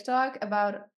a TikTok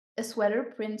about a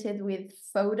sweater printed with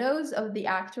photos of the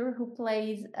actor who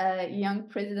plays young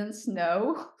President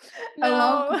Snow,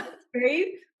 along with No. the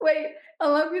phrase, wait,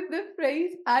 along with the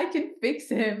phrase, I can fix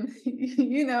him.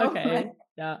 Like, Okay.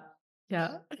 Yeah.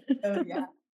 Yeah. oh yeah.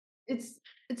 It's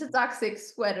it's a toxic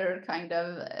sweater kind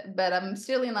of, but I'm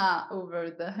still not over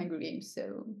the Hunger Games,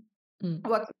 so Mm.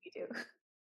 what can we do?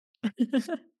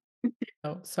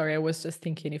 Oh, sorry. I was just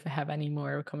thinking if I have any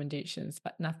more recommendations,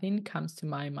 but nothing comes to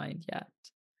my mind yet.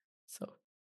 So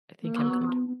I think I'm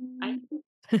good. I Mm, think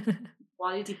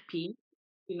quality pin,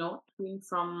 pin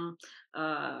from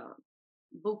uh,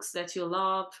 books that you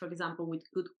love, for example, with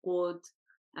good quote,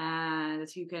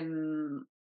 that you can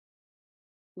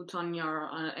put on your,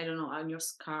 I don't know, on your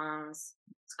scarves,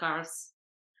 or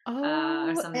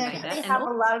Oh, something I like yes. that. actually And have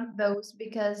also, a lot of those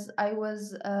because I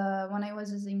was when I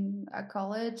was in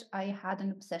college, I had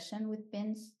an obsession with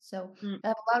pins. So mm, I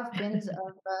have a lot of pins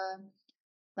of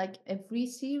like every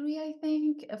series, I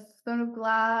think, of Throne of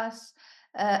Glass,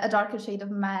 A Darker Shade of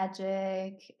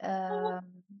Magic,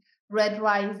 Red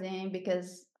Rising,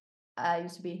 because I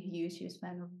used to be a huge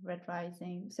fan of Red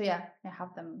Rising. So yeah, I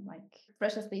have them like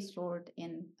preciously stored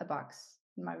in a box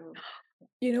in my room.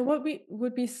 You know what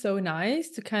would be so nice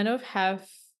to kind of have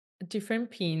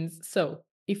different pins. So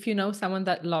if you know someone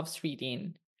that loves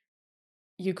reading,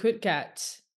 you could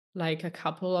get like a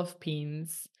couple of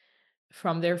pins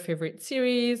from their favorite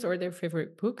series or their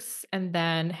favorite books, and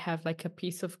then have like a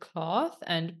piece of cloth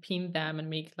and pin them and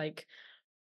make like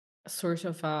a sort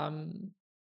of oh,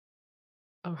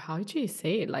 how do you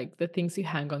say it? Like the things you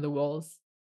hang on the walls.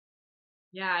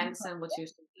 Yeah, I understand what you're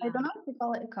saying. I don't know if we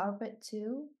call it a carpet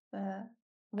too, but I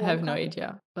wall have no carpet.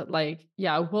 idea, but like,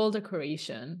 yeah, wall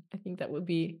decoration. I think that would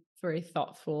be very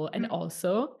thoughtful. And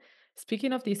also,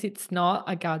 speaking of this, it's not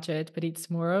a gadget, but it's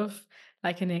more of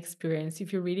like an experience.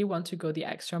 If you really want to go the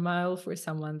extra mile for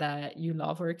someone that you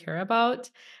love or care about,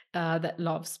 that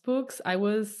loves books, I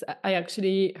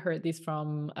actually heard this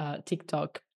from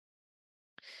TikTok.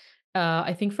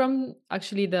 I think from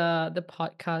actually the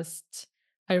podcast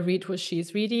I read what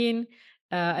she's reading,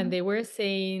 and they were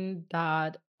saying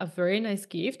that a very nice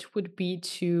gift would be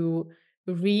to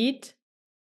read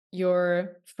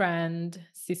your friend,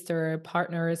 sister,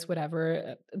 partners,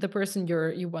 whatever, the person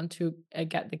you want to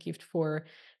get the gift for,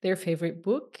 their favorite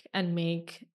book, and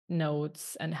make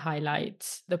notes and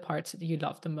highlight the parts that you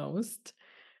love the most.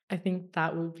 I think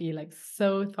that would be like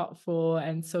so thoughtful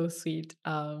and so sweet.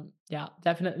 Yeah,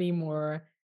 definitely more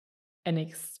an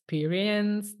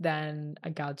experience than a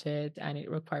gadget, and it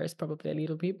requires probably a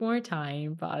little bit more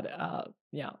time. But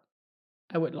yeah,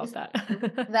 I would love that.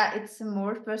 That it's a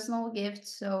more personal gift,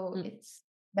 so Mm. it's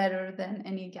better than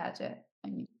any gadget. I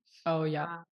mean, Oh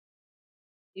yeah,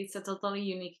 It's a totally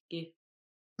unique gift.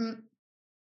 mm,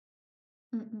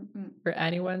 mm. for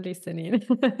anyone listening.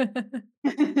 People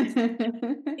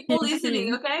Hint, listening,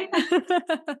 hint. okay?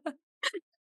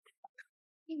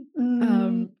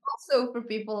 Also, for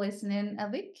people listening, I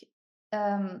think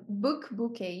book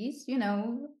bouquets,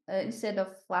 instead of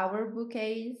flower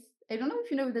bouquets. I don't know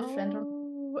if you know the trend of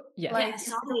Oh yes. like Yeah,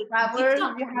 sorry. flowers.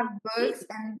 TikTok. You have books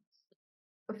and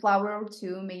a flower or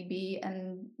two, maybe,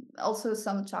 and also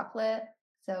some chocolate.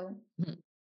 So Mhm.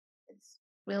 it's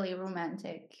really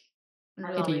romantic and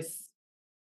I It love really. it. is.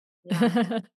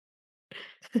 Yeah.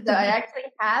 So I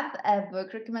actually have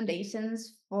book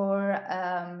recommendations for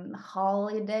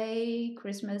holiday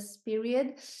Christmas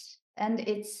period, and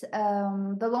it's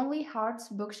the Lonely Hearts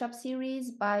Bookshop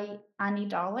series by Annie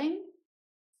Darling.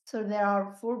 So there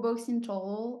are 4 books in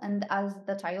total, and as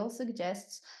the title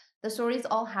suggests, the stories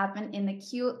all happen in a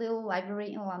cute little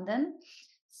library in London.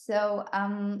 So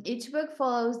each book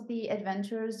follows the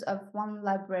adventures of one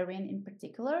librarian in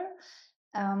particular.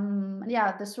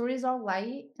 Yeah, the stories are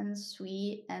light and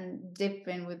sweet and deep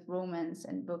in with romance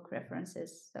and book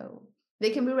references. So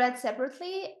they can be read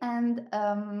separately, and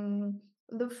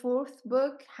the 4th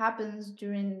book happens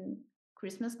during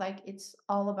Christmas, like it's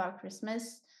all about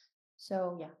Christmas.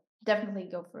 So yeah, definitely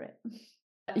go for it.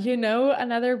 You know,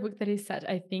 another book that is set,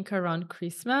 I think, around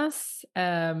Christmas,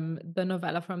 the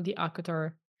novella from the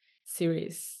Akator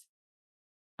series.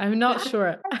 I'm not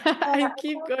sure. I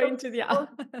keep going to the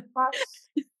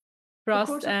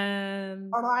Frost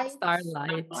and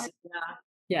Starlight. Yeah.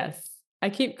 Yes. I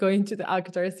keep going to the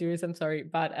Akatar series, I'm sorry,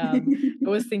 but I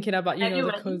was thinking about, Have you the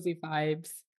read it? cozy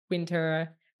vibes,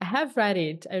 winter. I have read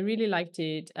it. I really liked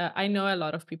it. I know a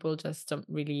lot of people just don't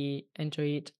really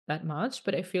enjoy it that much,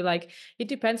 but I feel like it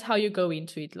depends how you go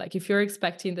into it. Like if you're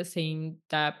expecting the same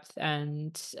depth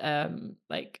and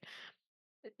like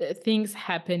things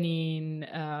happening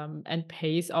and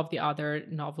pace of the other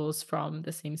novels from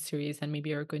the same series, and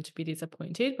maybe you're going to be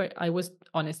disappointed. But I was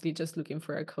honestly just looking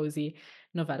for a cozy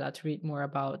novella to read more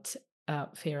about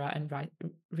Farah and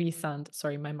Rysand.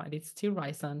 Sorry, my mind is still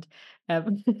Rysand.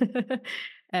 Um,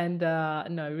 and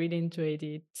no, I really enjoyed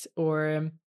it.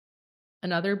 Or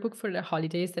another book for the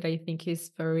holidays that I think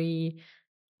is very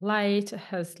light,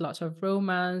 has lots of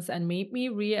romance, and made me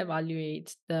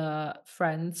reevaluate the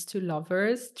friends to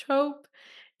lovers trope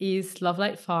is Love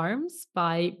Light Farms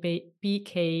by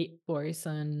B.K.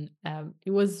 Borson.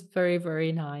 It was very,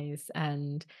 very nice.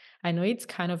 And I know it's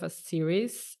kind of a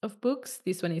series of books.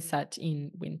 This one is set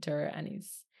in winter and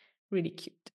is really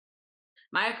cute.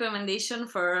 My recommendation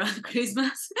for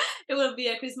Christmas, it will be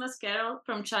A Christmas Carol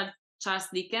from Charles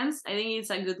Dickens. I think it's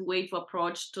a good way to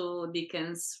approach to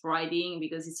Dickens writing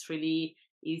because it's really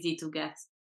easy to get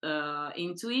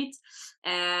into it,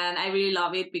 and I really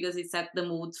love it because it set the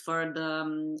mood for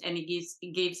and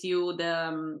it gives you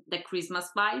the Christmas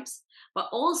vibes. But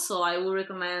also, I would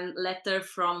recommend Letter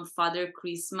from Father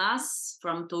Christmas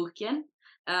from Tolkien.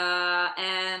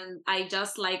 And I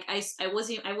just like I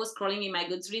was scrolling in my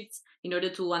Goodreads in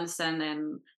order to understand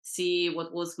and see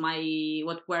what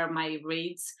were my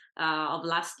rates of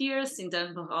last year's in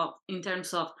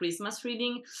terms of Christmas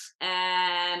reading,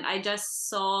 and I just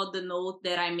saw the note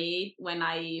that I made when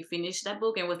I finished that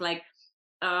book and was like,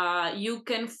 you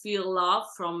can feel love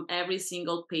from every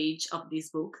single page of this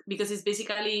book, because it's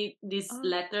basically these Oh.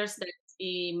 letters that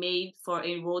he made for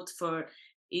a wrote for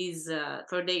his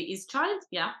child,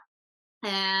 yeah.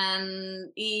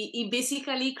 And he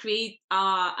basically create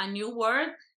a new world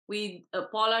with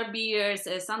polar bears,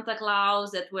 Santa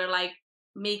Claus, that were like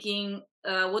making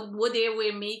what they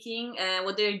were making,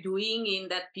 what they're doing in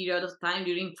that period of time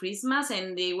during Christmas,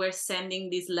 and they were sending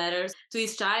these letters to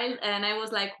his child. And I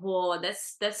was like, whoa,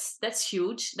 that's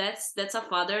huge. That's a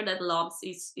father that loves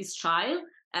his child.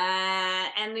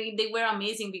 And they were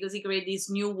amazing because he created this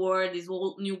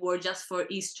whole new world just for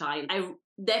his child. I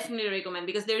definitely recommend,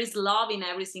 because there is love in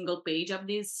every single page of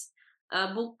this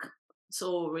book.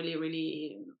 So really,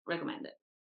 really recommend it.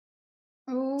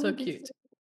 Oh, So this cute.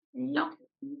 Yeah.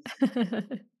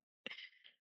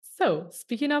 So,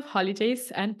 speaking of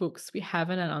holidays and books, we have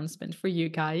an announcement for you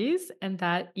guys, and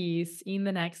that is in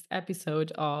the next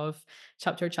episode of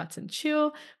Chapter Chats and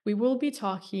Chill, we will be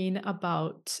talking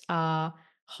about a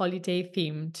holiday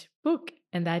themed book,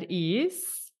 and that is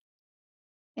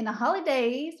In the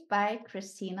Holidays by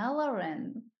Christina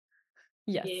Lauren.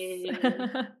 yes. Yay.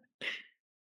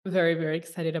 Very, very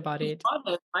excited about With it.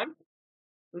 spoiler, right?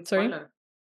 With Sorry? spoiler.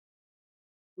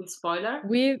 With spoiler.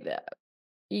 With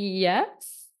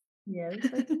yes. Yes,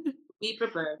 I think. Be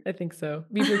prepared. I think so.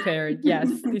 Be prepared. Yes,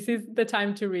 this is the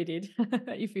time to read it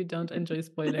if you don't enjoy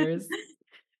spoilers.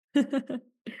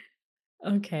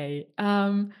 Okay.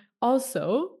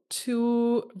 Also,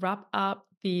 to wrap up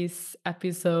this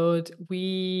episode,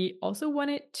 we also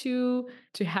wanted to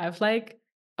have like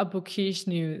a bookish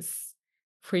news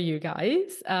for you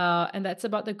guys. And that's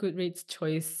about the Goodreads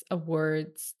Choice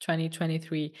Awards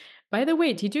 2023. By the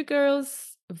way, did you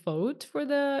girls vote for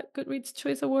the Goodreads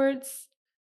Choice Awards?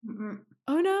 Mm-mm.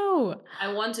 Oh no.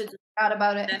 I wanted to, Forgot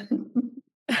about it.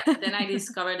 then I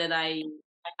discovered that I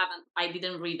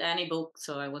didn't read any book,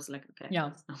 so I was like, okay. Yeah,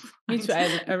 that's not me fine.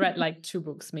 too. I read like 2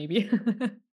 books maybe.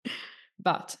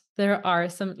 But there are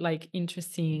some like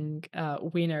interesting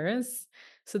winners.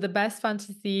 So the best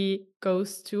fantasy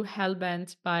goes to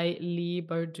Hellbent by Lee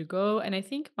Bardugo. And I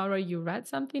think, Maura, you read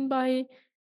something by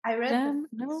I read the them?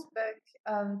 first No? book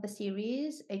of the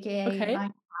series, aka Okay.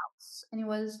 Nine House, and it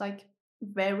was like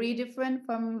very different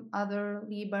from other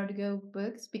Lee Bardugo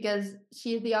books because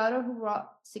she's the author who wrote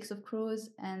Six of Crows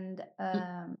and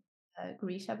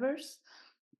Grishaverse.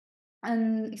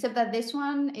 And except that this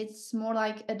one, it's more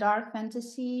like a dark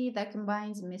fantasy that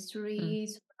combines Mm. mystery,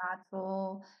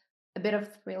 supernatural, a bit of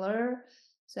thriller.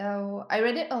 So I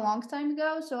read it a long time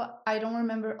ago, so I don't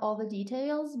remember all the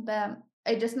details, but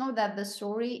I just know that the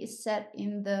story is set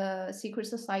in the secret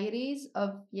societies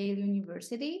of Yale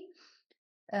University.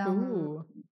 Ooh.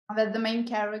 That the main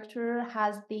character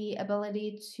has the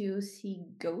ability to see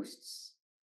ghosts.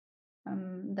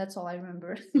 That's all I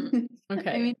remember. I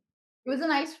Okay. mean, it was a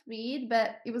nice read,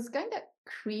 but it was kind of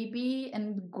creepy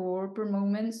and gore per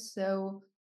moments. So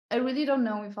I really don't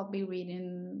know if I'll be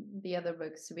reading the other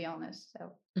books, to be honest.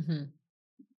 So Mhm.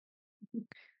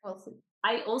 we'll see.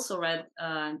 I also read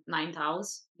Ninth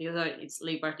House because it's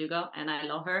Leigh Bardugo and I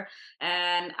love her.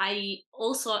 And I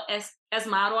also, as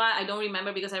Marwa, I don't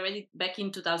remember because I read it back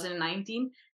in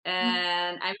 2019.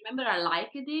 And I remember I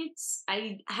liked it.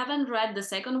 I haven't read the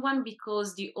second one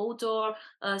because the author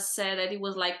said that it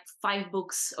was like 5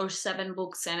 books or 7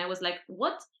 books. And I was like,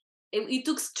 what? It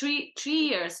took three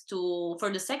years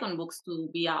for the second books to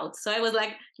be out. So I was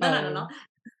like, no. Oh.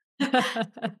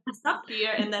 Stop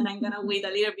here, and then I'm gonna wait a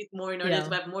little bit more in order Yeah.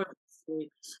 to have more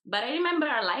story. But I remember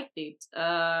I liked it.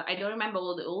 I don't remember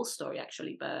all the whole story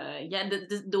actually, but yeah,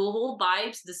 the whole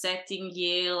vibes, the setting,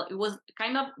 Yale, it was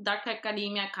kind of dark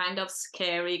academia, kind of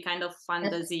scary, kind of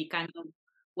fantasy, kind of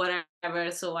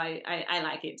whatever. So I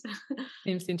like it.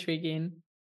 Seems intriguing.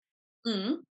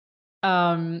 Mhm.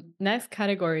 Next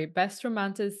category, Best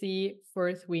Romantasy,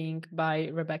 Fourth Wing by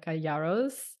Rebecca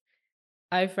Yarros.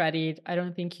 I've read it. I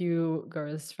don't think you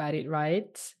girls read it,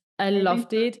 right? I I think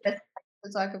loved it.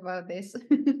 let's talk about this.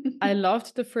 I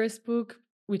loved the first book,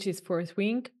 which is Fourth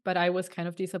Wing, but I was kind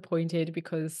of disappointed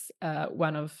because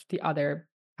one of the other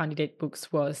candidate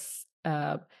books was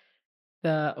oh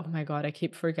my God, I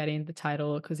keep forgetting the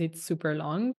title because it's super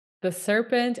long. The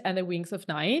Serpent and the Wings of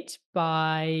Night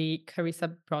by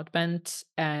Carissa Broadbent,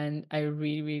 and I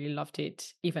really, really loved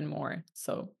it even more.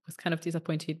 So was kind of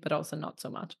disappointed, but also not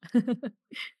so much.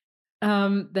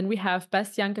 Then we have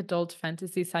Best Young Adult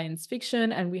Fantasy Science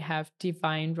Fiction, and we have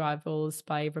Divine Rivals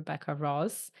by Rebecca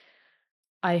Ross.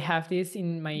 I have this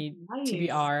in my Nice.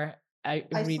 TBR. I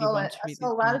I really saw want it. to I read saw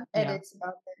this a lot one. of Yeah. edits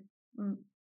about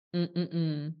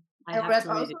it. I I have to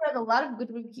read also it. read a lot of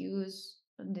good reviews.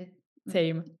 And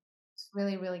Same. it's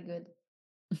really, really good.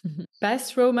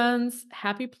 Best romance,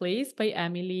 Happy Place by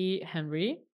Emily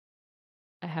Henry.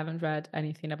 I haven't read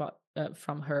anything about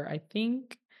from her, I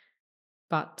think,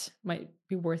 but might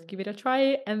be worth give it a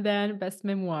try. And then best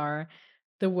memoir,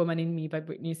 The Woman in Me by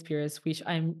Britney Spears, which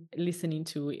I'm listening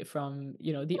to from,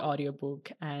 the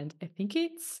audiobook. And I think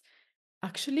it's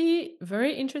actually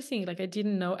very interesting. Like I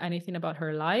didn't know anything about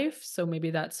her life, so maybe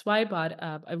that's why, but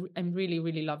I'm really,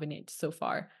 really loving it so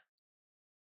far.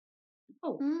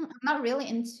 Oh, I'm not really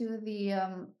into the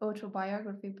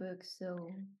autobiography books, so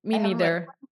Me I haven't read neither.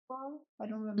 one before. I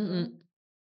don't remember.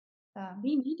 Mm-mm.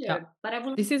 me neither. Yeah. But I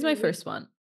will. This is my first one.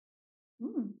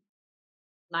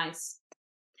 Nice.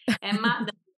 Emma,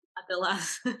 tell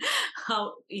us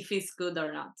how if it's good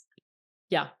or not.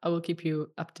 Yeah, I will keep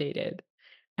you updated.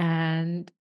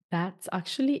 And that's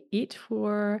actually it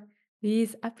for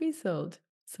this episode.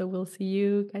 So we'll see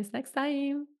you guys next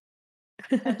time.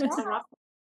 That's a wrap.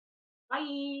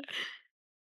 Bye.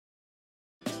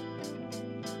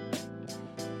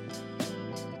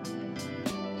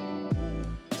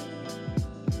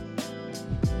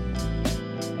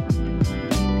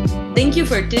 Thank you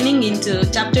for tuning into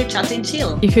Chapter Chat and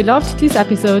Chill. If you loved this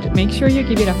episode, make sure you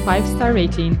give it a 5-star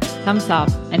rating, thumbs up,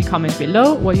 and comment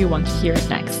below what you want to hear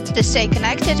next. To stay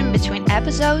connected in between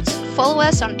episodes, follow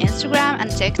us on Instagram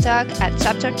and TikTok at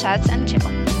Chapter Chats and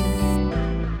Chill.